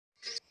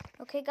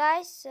Okay,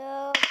 guys,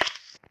 so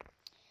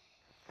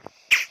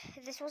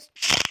this was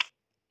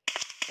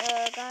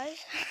guys.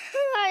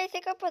 I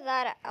think I put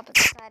that up at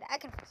the side. I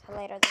can fix it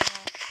later than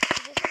that.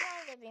 So this is my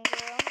living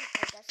room.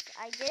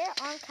 I did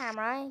it on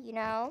camera, you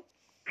know.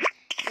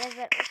 Yes,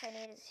 but also I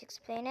needed to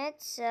explain it.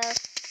 So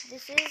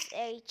this is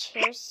a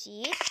chair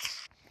seat.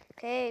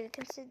 Okay, you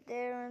can sit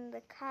there on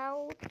the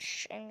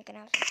couch and you can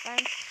have some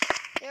fun.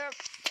 There are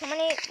too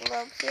many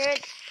globes here.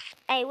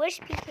 I wish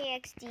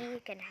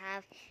pkxd can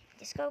have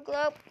disco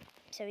globe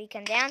so we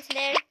can dance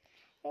there.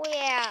 Oh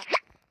yeah,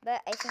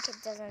 but I think it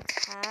doesn't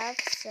have,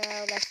 so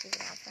let's leave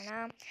it out for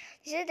now.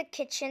 These are the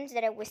kitchens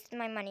that I wasted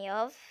my money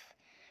of.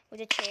 With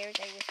the chairs,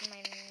 I wasted my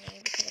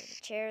money because of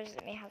the chairs.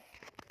 Let me have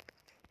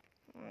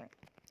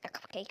a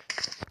cupcake.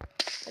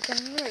 I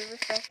can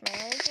refresh my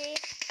energy.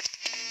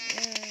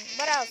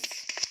 What else?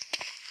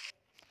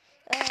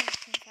 I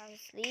can have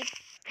sleep.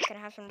 I can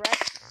have some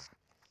rest.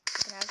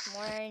 I can have some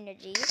more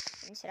energy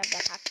instead of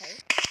that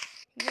cupcake.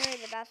 Near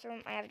the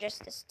bathroom, I have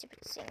just a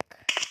stupid sink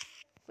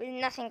with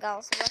nothing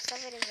else. The rest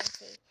of it is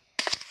empty.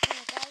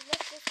 Oh guys,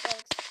 let's just go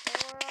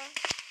explore.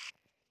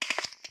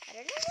 I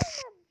don't know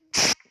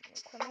when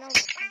the criminal will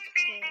come to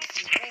kill us.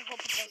 I hope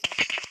it doesn't.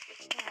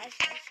 Yeah, I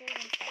should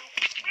even stop.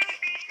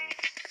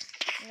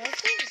 Let's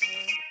go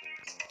here.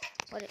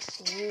 What is?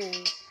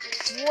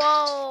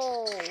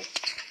 Whoa!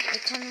 I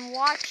can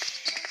watch.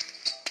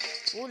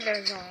 Ooh,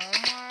 there's Omar.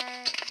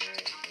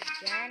 There's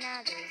Jana.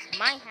 There's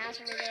my house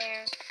over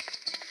there.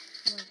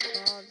 Oh my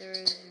god,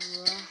 there's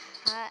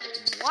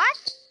what?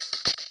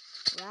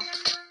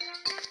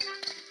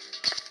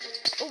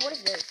 Oh, what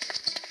is this?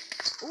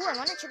 Oh, I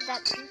want to check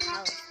that pink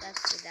house.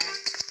 Let's do that.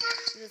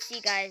 You'll see,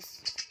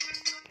 guys.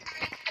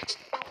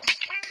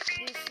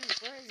 You'll see.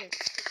 Where is it?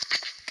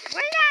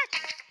 Where is that?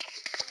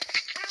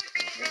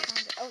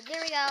 Oh,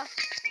 there we go.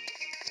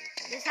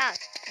 This house.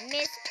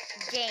 Miss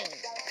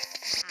Jane's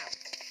house.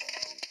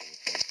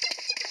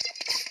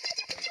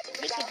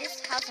 I think this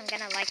house I'm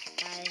gonna like it,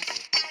 guys.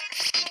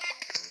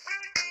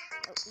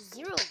 Oh,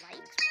 0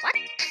 likes? What?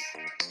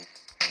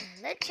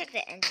 Let's check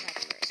the inside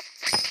first.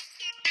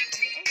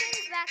 The inside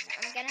is back.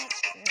 I'm gonna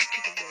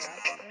keep it 0.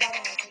 I'm not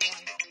gonna make it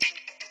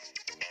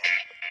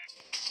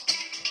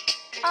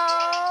 1.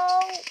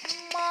 Oh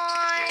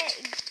my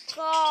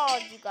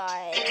god, you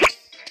guys.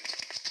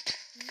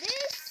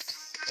 This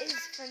is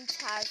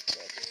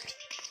fantastic.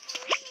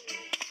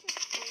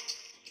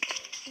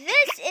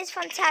 This is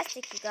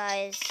fantastic, you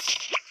guys.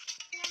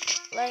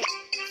 Like,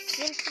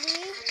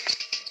 simply,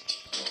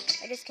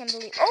 I just can't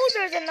believe. Oh,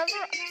 there's another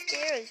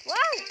upstairs. Wow.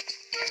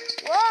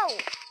 Whoa.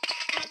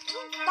 I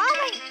keep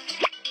falling.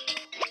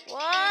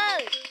 Whoa.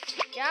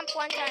 Jump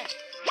one time.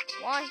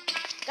 One.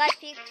 Guys,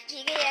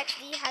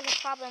 pkxd has a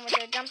problem with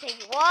their jumping.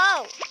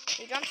 Whoa.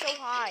 They jump so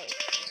high.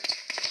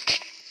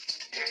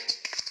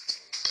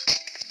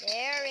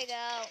 There we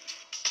go.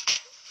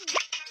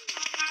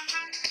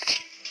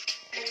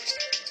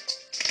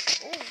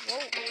 Oh,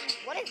 whoa.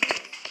 What is this?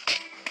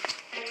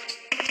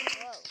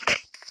 Whoa.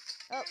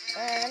 Oh,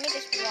 let me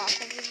just walk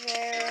over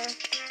there.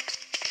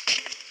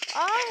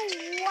 Oh,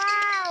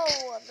 wow.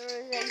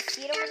 There's a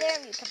seat over there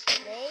and you can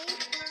play.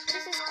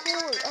 This is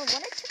cool. Oh, I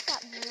want to check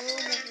that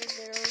room over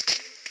there.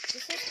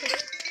 This is cool.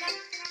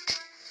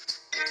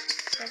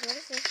 Guys, what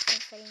is this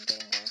confetti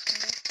getting out from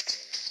there?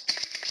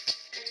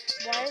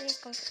 Why are these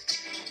confetti?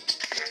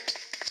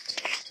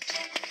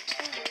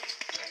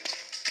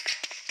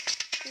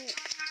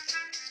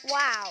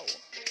 Wow.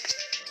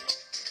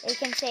 You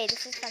can say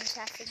this is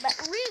fantastic, but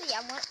really,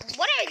 I want.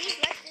 What are these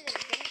lights that are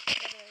getting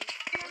together?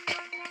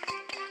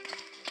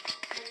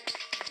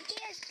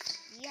 Yes.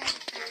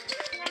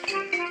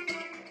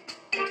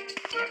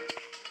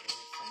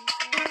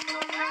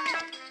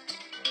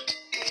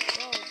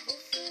 Whoa,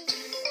 this is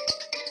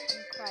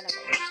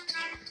incredible.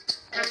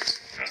 Like,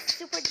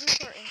 super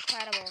duper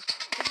incredible.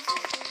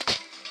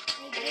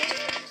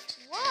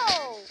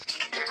 Whoa!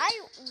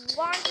 I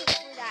wanted to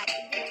do that. It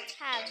didn't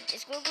have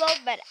disco globe,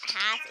 but it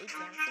has a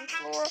dancing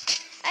floor.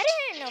 I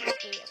didn't know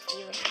pkxd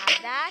would have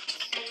that.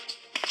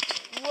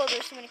 Whoa,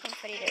 there's so many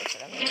confetti there, so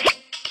I'm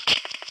amazing.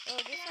 Oh,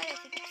 this side I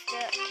think it's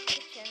the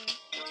kitchen.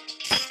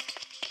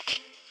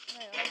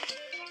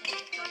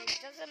 It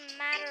doesn't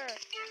matter.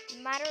 The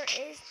matter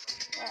is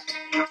that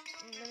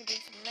let me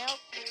drink some milk.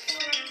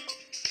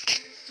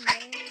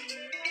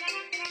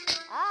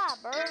 Ah,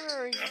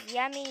 burgers,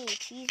 yummy.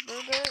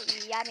 Cheeseburger,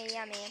 yummy,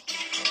 yummy.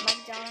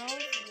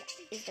 McDonald's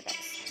is the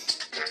best.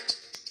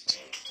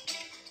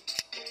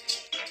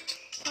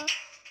 Huh?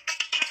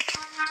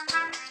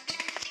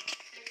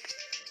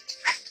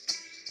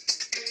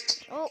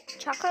 Oh,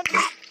 chocolate.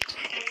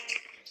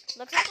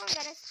 Looks like I'm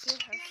gonna steal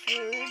her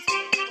food.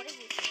 What is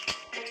this?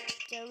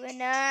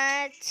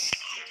 Donut.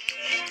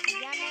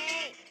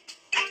 Yummy.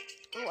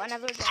 Oh,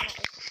 another donut.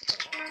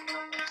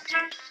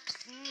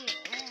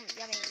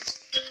 Yummy.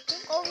 I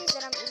think all these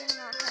that I'm eating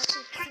are not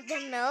healthy. The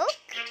milk.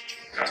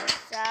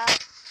 So,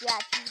 yeah,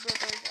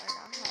 cheeseburgers are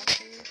not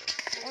healthy.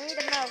 Only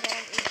the milk that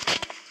I'm eating.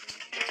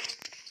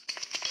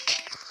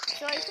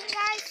 So I think,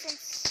 guys,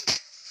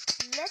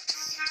 let's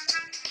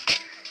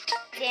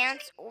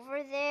dance over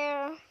over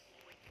there.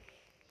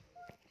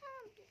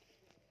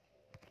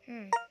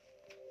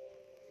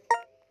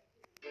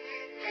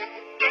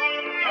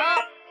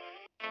 Oh.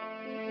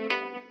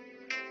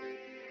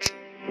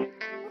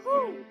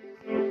 Woohoo.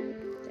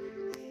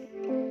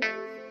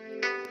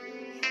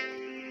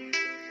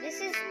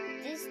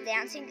 This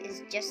dancing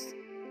is just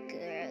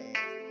good.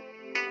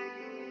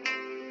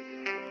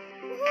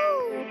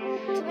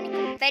 Woohoo. So many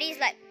confetti's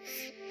like.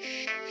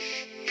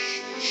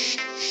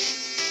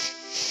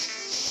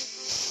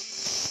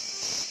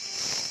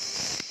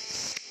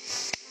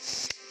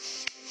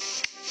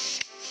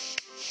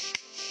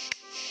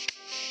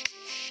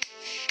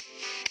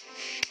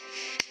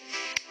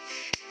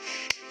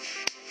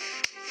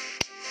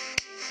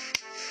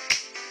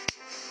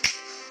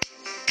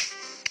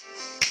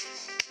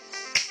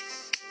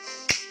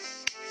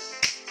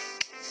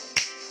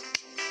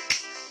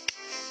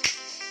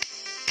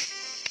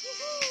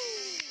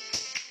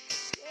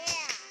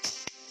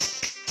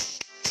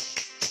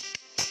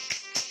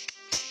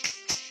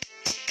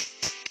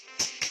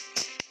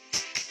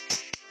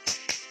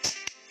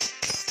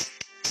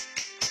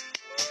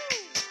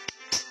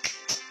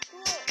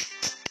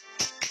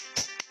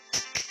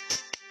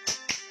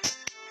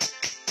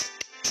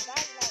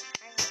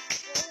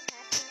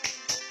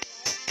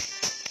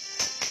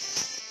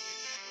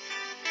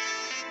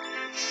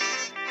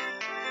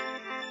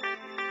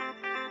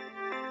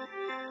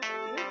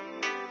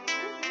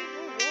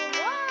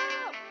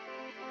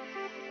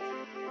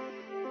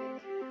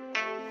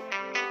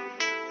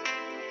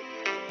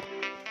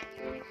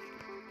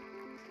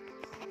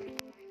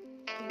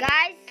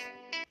 Guys,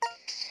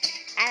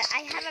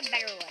 I have a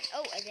better one.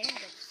 Oh, I didn't get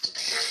to see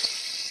that.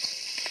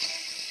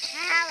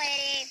 Hi,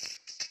 lady.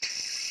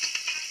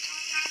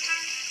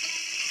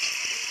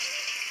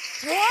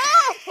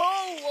 Whoa,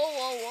 whoa, whoa,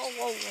 whoa, whoa,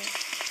 whoa, whoa.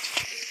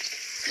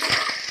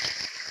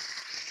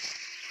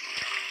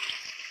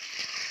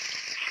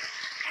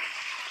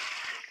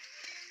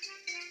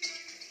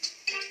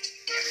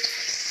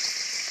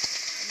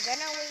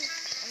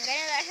 I'm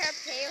gonna let her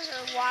pay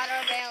her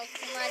water bills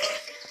too much.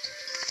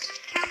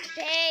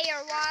 Pay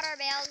your water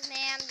bills,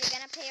 ma'am. You're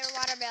gonna pay your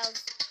water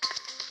bills.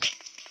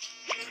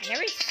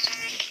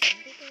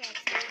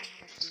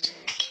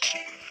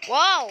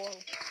 Whoa!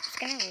 It's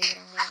gonna leave it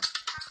on there.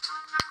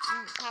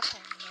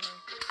 Popcorn,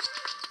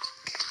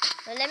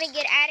 well, let me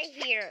get out of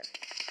here.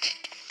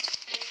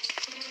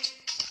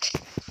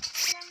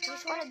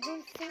 Just wanna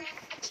do things.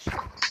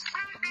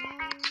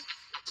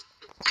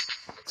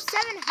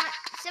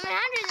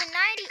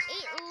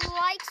 798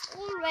 likes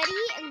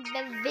already, and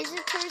the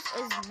visitors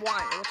is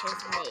 1, which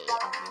is me,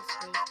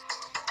 obviously.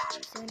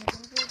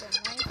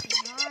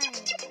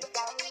 799.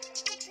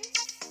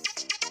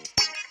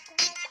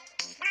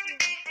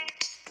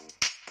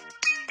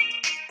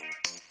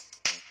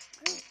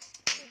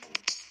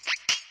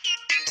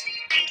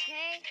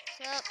 Okay,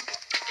 so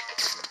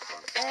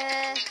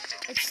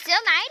it's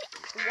still night.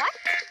 What?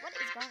 What is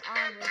going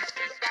on with this?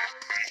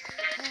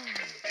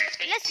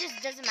 This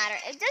just doesn't matter.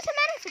 It doesn't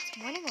matter if it's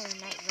morning or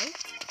night, right?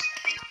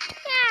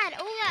 Yeah, and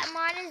all that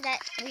matters that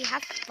we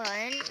have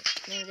fun.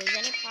 If there's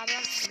any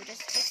problem, we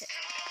just fix it.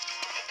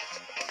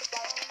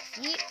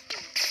 Yeah.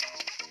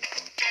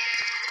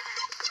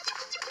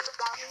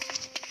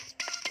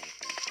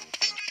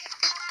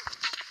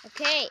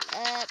 Okay,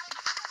 I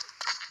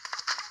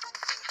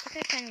think I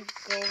can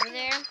go over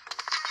there.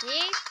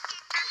 See?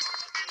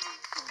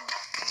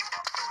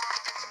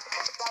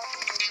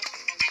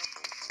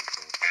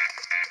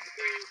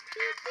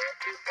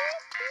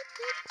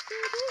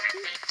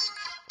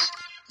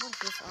 What's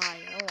this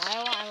eye? Oh, I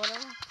don't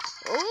know.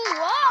 Oh,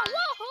 whoa,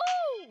 whoa,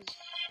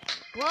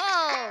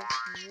 whoa,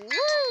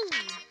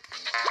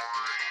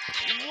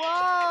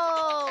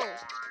 whoa,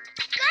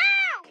 go,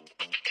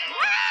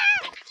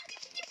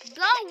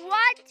 go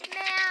what,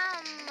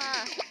 ma'am?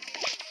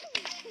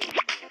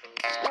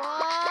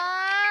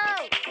 Whoa,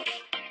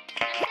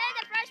 I'm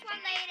the first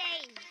one, lady.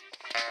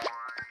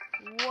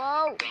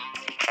 Whoa,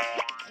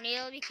 I need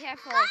to be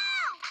careful.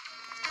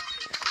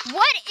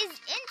 What is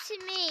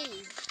into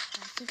me? I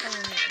think I'm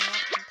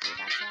not complete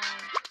that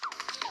time.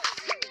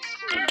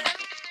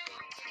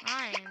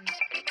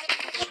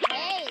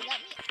 Hey, let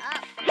me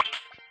up.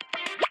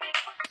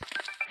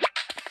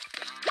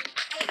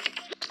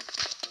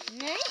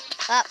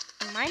 Up.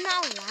 Am I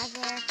not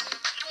lava?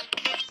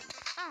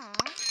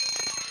 Aww.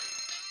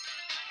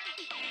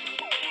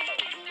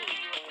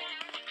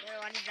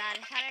 What is that? I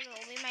thought it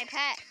would be my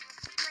pet.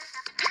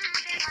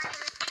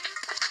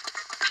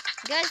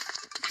 Guys,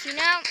 you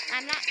know,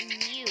 I'm not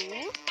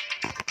new.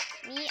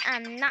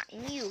 I'm not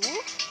new. Oh my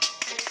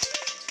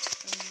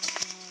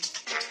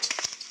god.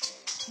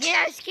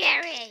 You're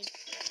scary.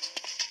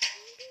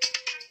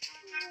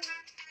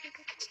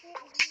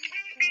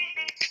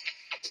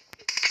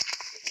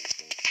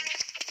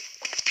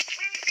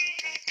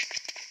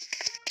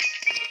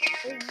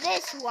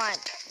 This one.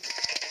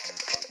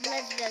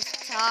 Let's just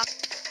talk,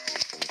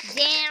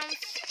 dance,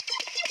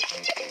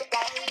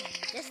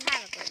 just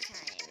have a good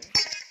time.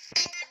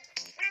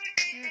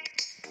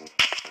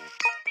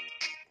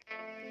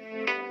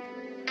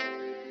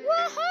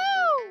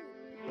 Woohoo!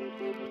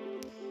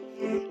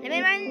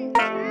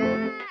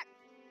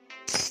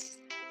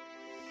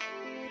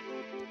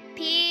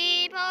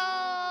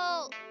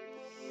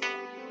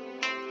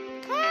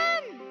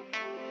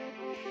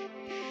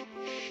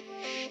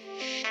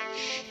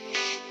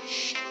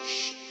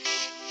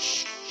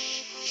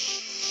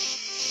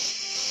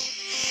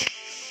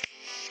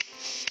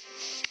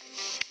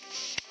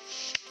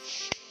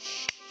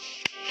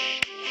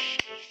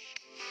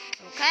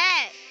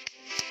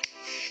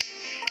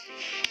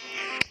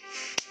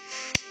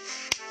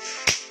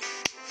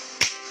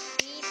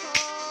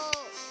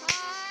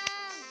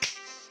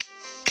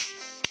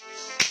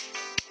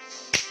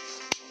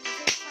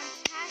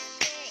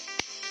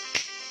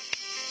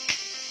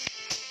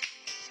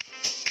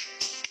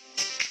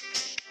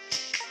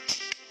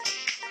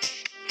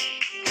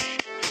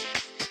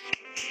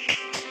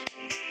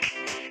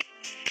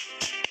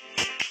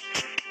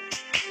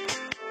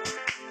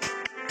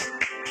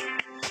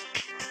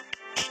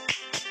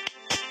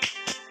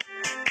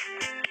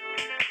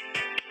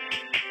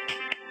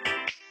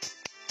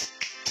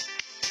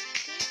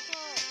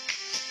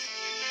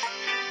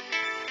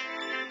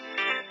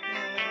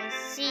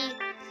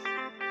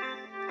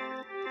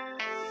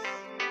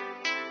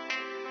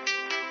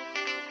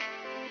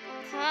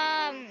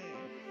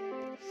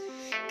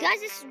 Guys,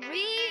 this is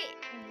really,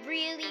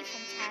 really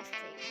fantastic.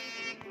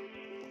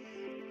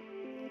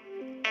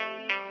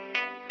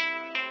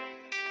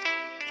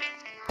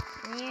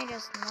 Let me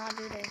just not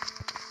do this.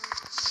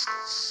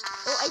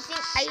 Oh, I think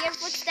I hear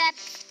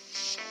footsteps.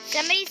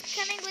 Somebody's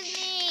coming with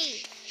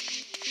me.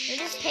 We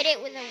just hit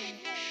it with a...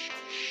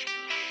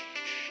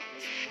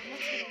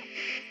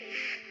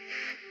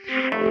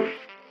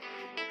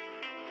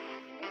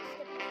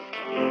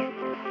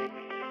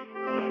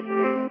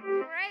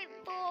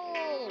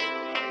 Grateful.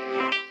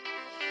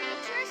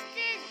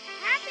 Interested.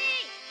 Happy.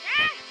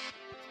 Ah!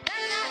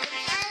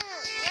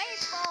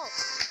 Grateful.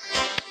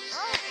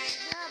 Oh,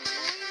 the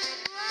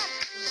blue up.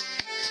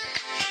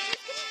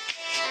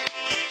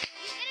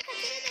 He's gonna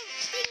continue the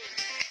thing.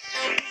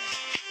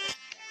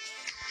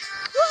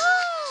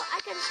 Woohoo! I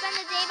can spend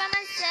the day by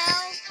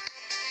myself.